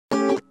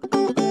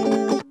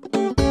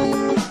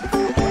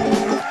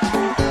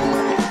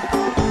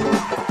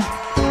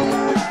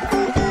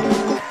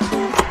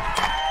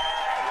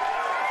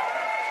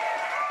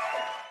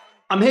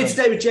I'm here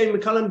today with Jamie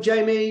McCallum.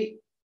 Jamie,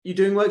 you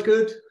doing work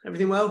good?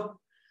 Everything well?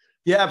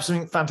 Yeah,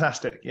 absolutely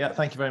fantastic. Yeah,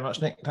 thank you very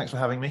much, Nick. Thanks for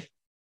having me.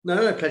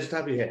 No, pleasure to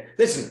have you here.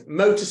 Listen,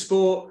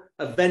 motorsport,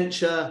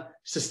 adventure,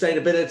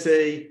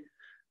 sustainability.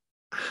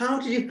 How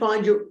did you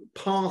find your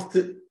path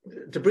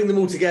to bring them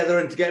all together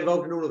and to get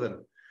involved in all of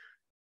them?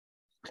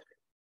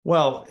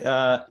 Well,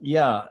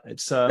 yeah,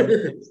 it's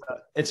an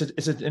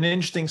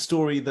interesting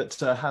story that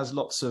has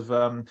lots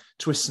of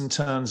twists and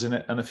turns in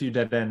it and a few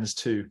dead ends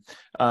too.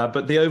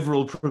 But the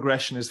overall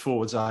progression is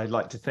forwards, I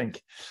like to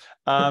think.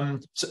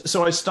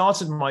 So I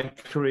started my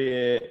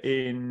career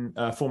in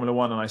Formula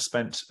One, and I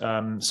spent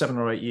 7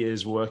 or 8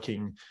 years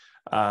working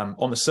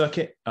on the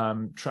circuit,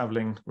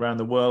 traveling around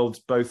the world,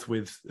 both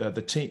with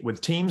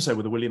teams, so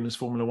with the Williams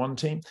Formula One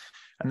team,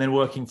 and then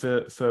working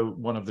for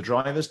one of the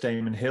drivers,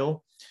 Damon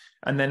Hill,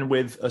 and then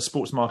with a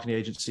sports marketing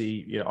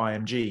agency,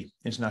 IMG,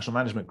 International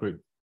Management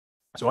Group.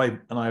 So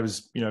I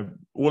was,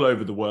 all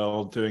over the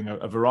world doing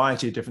a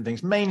variety of different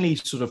things, mainly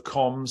sort of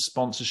comms,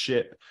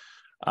 sponsorship,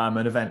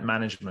 and event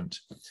management.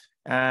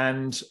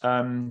 And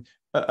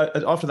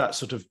after that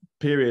sort of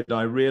period,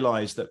 I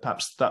realized that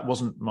perhaps that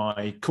wasn't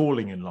my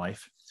calling in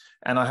life.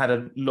 And I had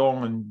a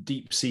long and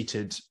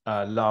deep-seated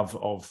love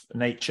of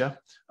nature.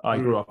 I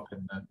grew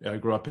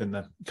up in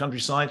the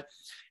countryside,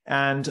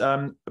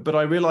 but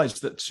I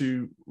realized that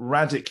to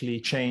radically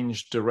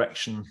change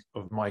direction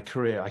of my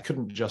career, I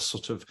couldn't just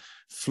sort of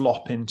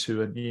flop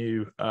into a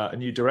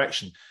new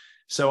direction.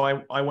 So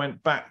I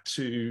went back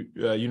to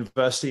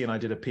university and I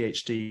did a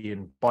PhD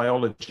in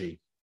biology,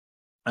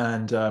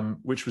 and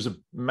which was a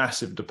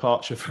massive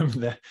departure from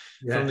the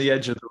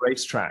edge of the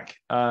racetrack,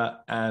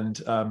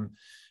 and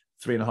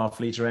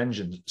 3.5-liter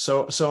engines.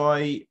 So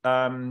I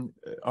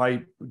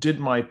did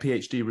my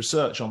PhD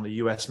research on the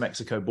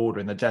US-Mexico border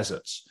in the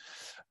deserts.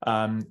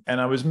 And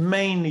I was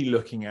mainly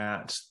looking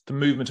at the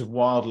movement of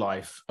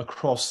wildlife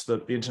across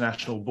the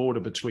international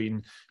border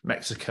between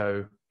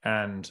Mexico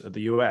and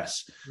the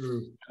US.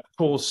 Of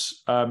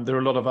course, there are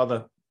a lot of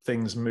other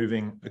things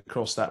moving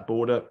across that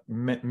border,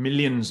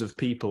 millions of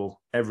people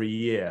every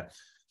year.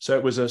 So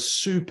it was a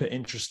super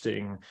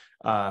interesting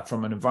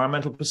from an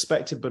environmental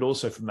perspective, but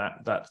also from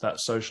that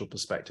social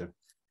perspective.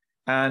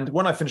 And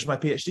when I finished my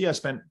PhD, I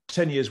spent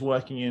 10 years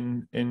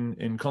working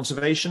in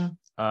conservation,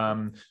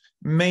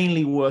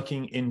 mainly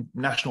working in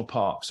national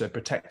parks, so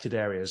protected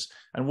areas,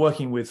 and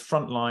working with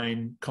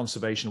frontline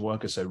conservation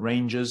workers, so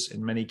rangers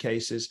in many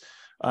cases,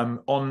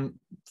 on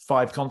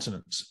 5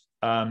 continents.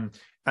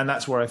 And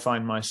that's where I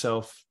find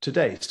myself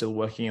today, still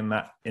working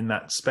in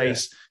that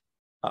space.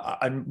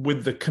 And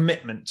with the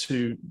commitment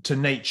to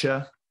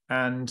nature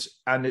and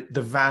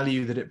the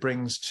value that it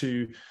brings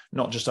to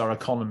not just our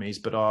economies,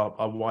 but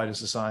our wider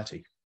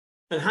society.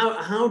 And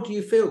how do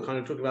you feel, kind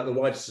of talking about the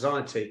wider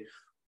society?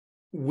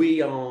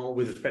 We are,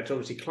 with respect to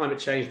obviously climate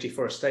change,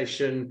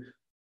 deforestation,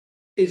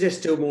 is there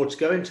still more to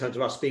go in terms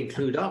of us being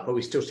clued up? Are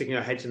we still sticking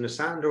our heads in the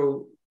sand,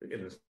 or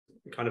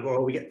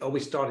are we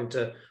starting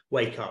to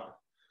wake up?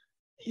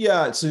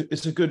 Yeah, it's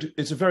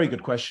a very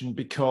good question,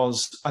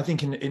 because I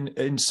think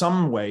in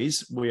some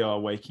ways we are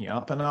waking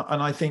up, and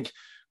I think,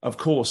 of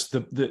course,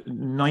 the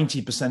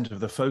 90% of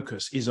the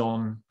focus is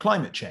on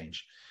climate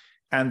change,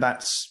 and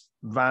that's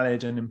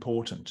valid and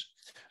important.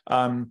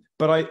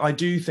 But I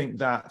do think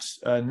that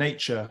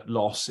nature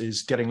loss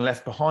is getting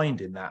left behind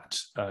in that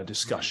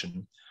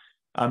discussion.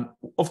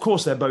 Of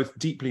course, they're both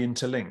deeply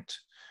interlinked.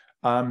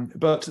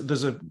 But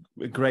there's a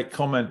great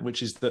comment,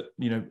 which is that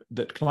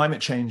that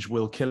climate change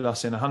will kill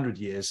us in 100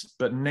 years,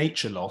 but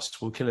nature loss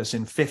will kill us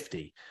in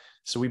 50.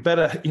 So we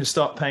better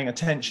start paying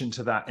attention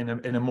to that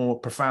in a more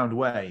profound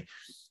way.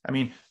 I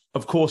mean,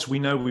 of course, we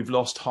know we've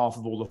lost half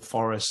of all the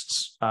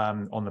forests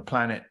on the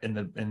planet in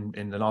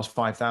the last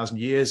 5,000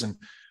 years, and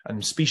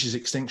species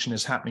extinction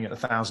is happening at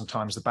 1,000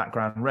 times the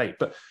background rate.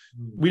 But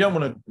we don't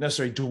want to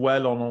necessarily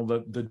dwell on all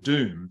the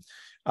doom.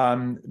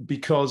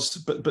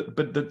 Because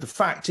the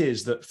fact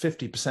is that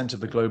 50% of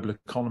the global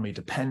economy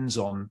depends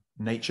on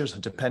nature, so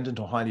dependent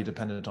or highly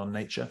dependent on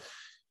nature.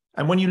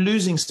 And when you're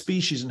losing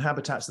species and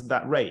habitats at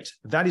that rate,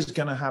 that is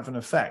going to have an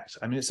effect.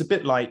 I mean, it's a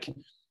bit like,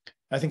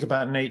 I think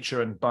about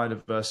nature and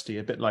biodiversity,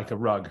 a bit like a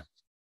rug.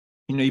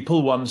 You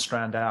pull one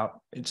strand out,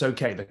 it's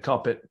okay, the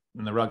carpet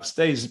and the rug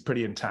stays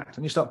pretty intact,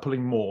 and you start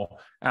pulling more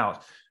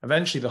out.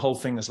 Eventually, the whole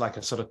thing is like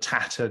a sort of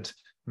tattered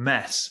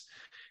mess.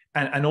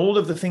 And all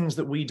of the things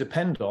that we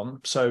depend on,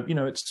 so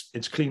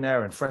it's clean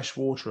air and fresh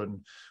water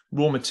and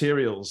raw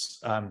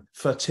materials,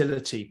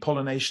 fertility,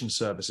 pollination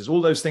services,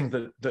 all those things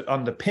that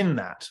underpin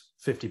that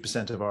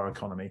 50% of our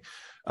economy,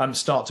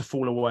 start to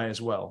fall away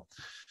as well.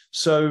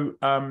 So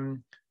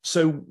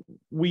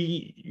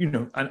we,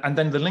 and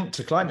then the link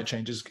to climate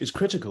change is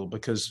critical,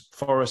 because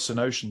forests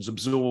and oceans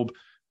absorb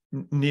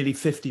nearly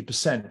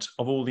 50%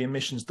 of all the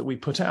emissions that we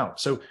put out.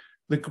 So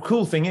the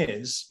cool thing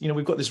is,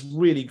 we've got this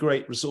really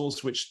great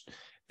resource, which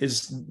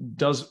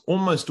does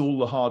almost all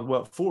the hard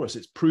work for us.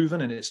 It's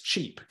proven and it's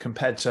cheap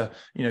compared to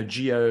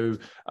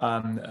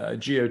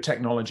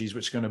geotechnologies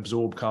which are going to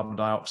absorb carbon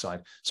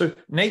dioxide. So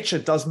nature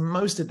does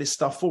most of this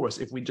stuff for us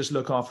if we just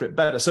look after it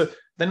better. So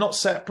they're not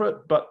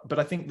separate, but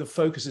I think the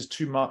focus is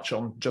too much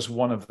on just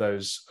one of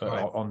those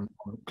on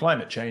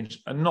climate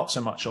change, and not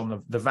so much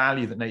on the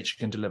value that nature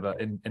can deliver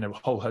in a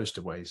whole host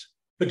of ways.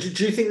 But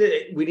do you think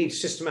that we need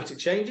systematic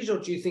changes, or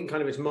do you think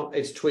kind of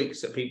it's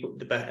tweaks that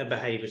the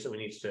behaviours that we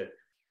need to do?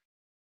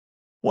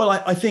 Well,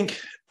 I think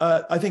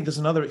there's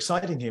another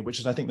exciting here, which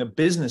is I think that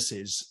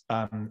businesses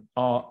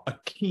are a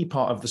key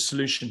part of the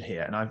solution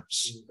here, and I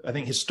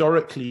think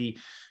historically,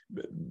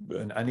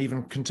 and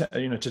even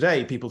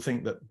today, people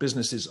think that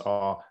businesses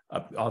are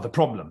the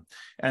problem,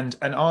 and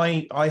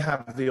I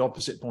have the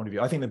opposite point of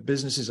view. I think that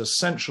businesses are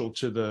central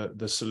to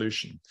the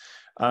solution.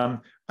 I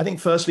think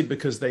firstly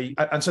because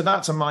so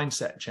that's a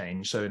mindset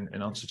change. So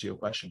in answer to your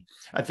question,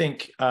 I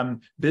think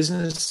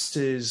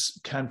businesses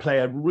can play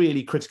a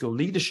really critical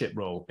leadership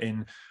role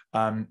in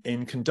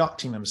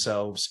conducting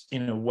themselves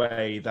in a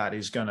way that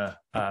is going to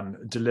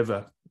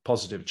deliver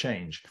positive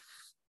change.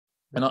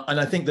 And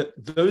I think that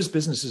those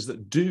businesses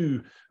that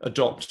do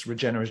adopt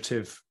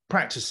regenerative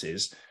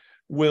practices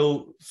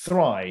will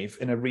thrive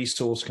in a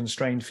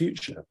resource-constrained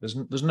future.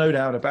 There's no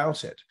doubt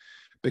about it,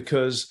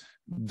 because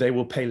they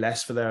will pay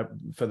less for their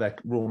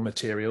raw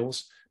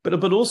materials,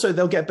 but also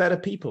they'll get better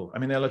people. I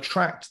mean, they'll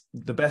attract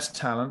the best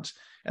talent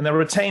and they'll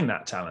retain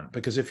that talent,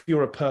 because if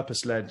you're a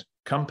purpose-led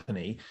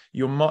company,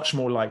 you're much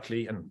more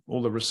likely, and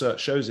all the research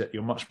shows it,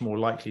 you're much more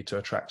likely to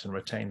attract and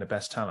retain the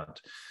best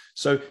talent.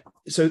 So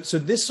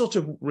this sort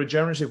of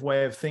regenerative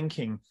way of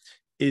thinking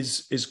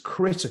is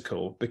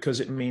critical, because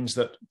it means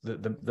that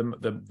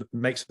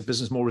makes the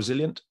business more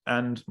resilient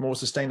and more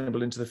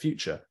sustainable into the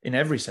future in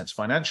every sense,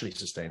 financially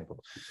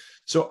sustainable.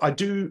 So I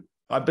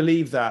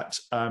believe that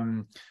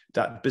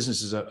that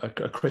businesses are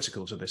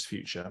critical to this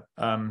future.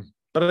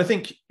 But I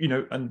think,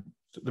 and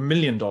the $1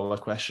 million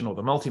question or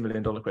the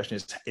multi-million-dollar question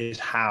is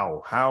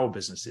how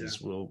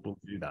businesses will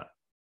do that.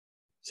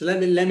 So let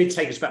me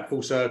take us back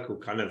full circle.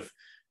 Kind of,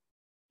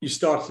 you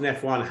started in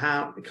F1.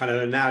 How kind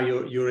of now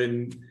you're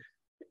in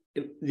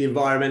the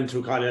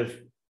environmental kind of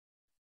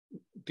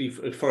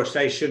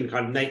deforestation,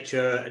 kind of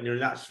nature, and you're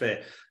in that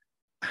sphere.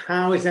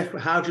 How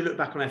do you look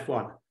back on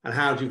F1, and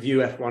how do you view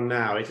F1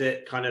 now? Is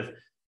it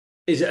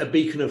a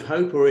beacon of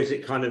hope, or is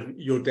it kind of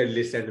your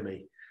deadliest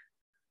enemy?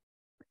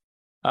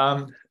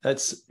 I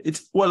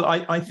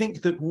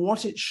think that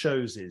what it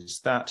shows is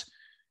that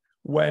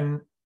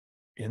when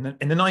in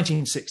the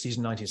 1960s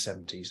and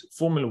 1970s,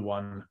 Formula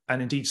One,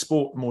 and indeed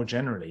sport more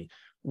generally,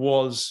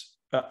 was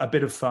a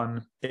bit of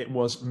fun. It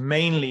was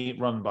mainly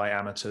run by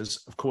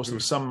amateurs. Of course, there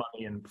was some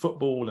money in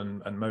football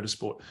and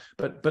motorsport,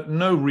 but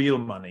no real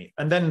money.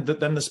 And then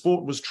the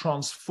sport was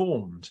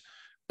transformed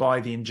by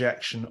the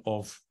injection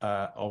of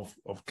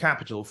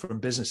capital from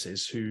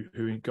businesses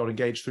who got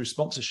engaged through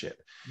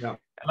sponsorship. Yeah.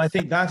 And I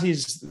think that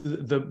is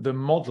the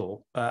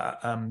model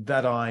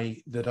that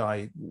I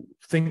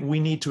think we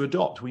need to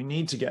adopt. We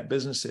need to get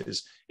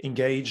businesses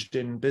engaged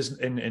in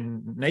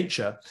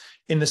nature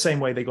in the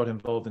same way they got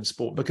involved in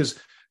sport, because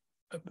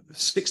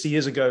 60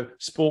 years ago,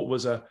 sport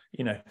was it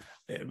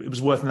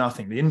was worth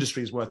nothing. The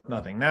industry is worth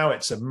nothing. Now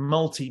it's a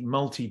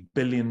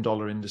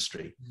multi-billion-dollar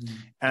industry,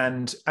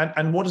 and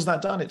what has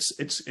that done?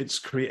 It's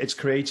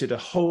created a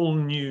whole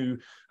new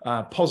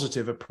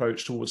positive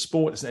approach towards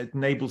sport. It's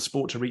enabled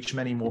sport to reach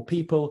many more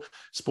people.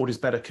 Sport is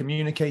better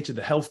communicated.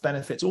 The health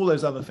benefits, all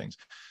those other things.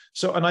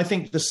 So, and I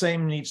think the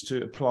same needs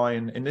to apply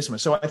in this one.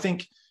 So I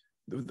think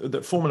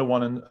that Formula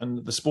One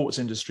and the sports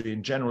industry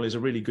in general is a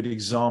really good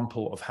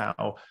example of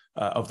how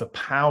of the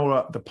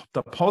power,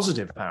 the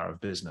positive power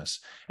of business.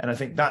 And I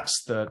think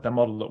that's the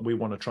model that we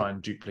want to try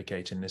and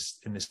duplicate in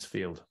this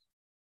field.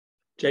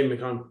 Jamie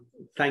McCallum,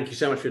 thank you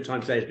so much for your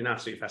time today. It's been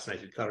absolutely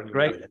fascinating.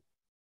 Great.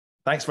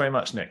 Thanks very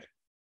much, Nick.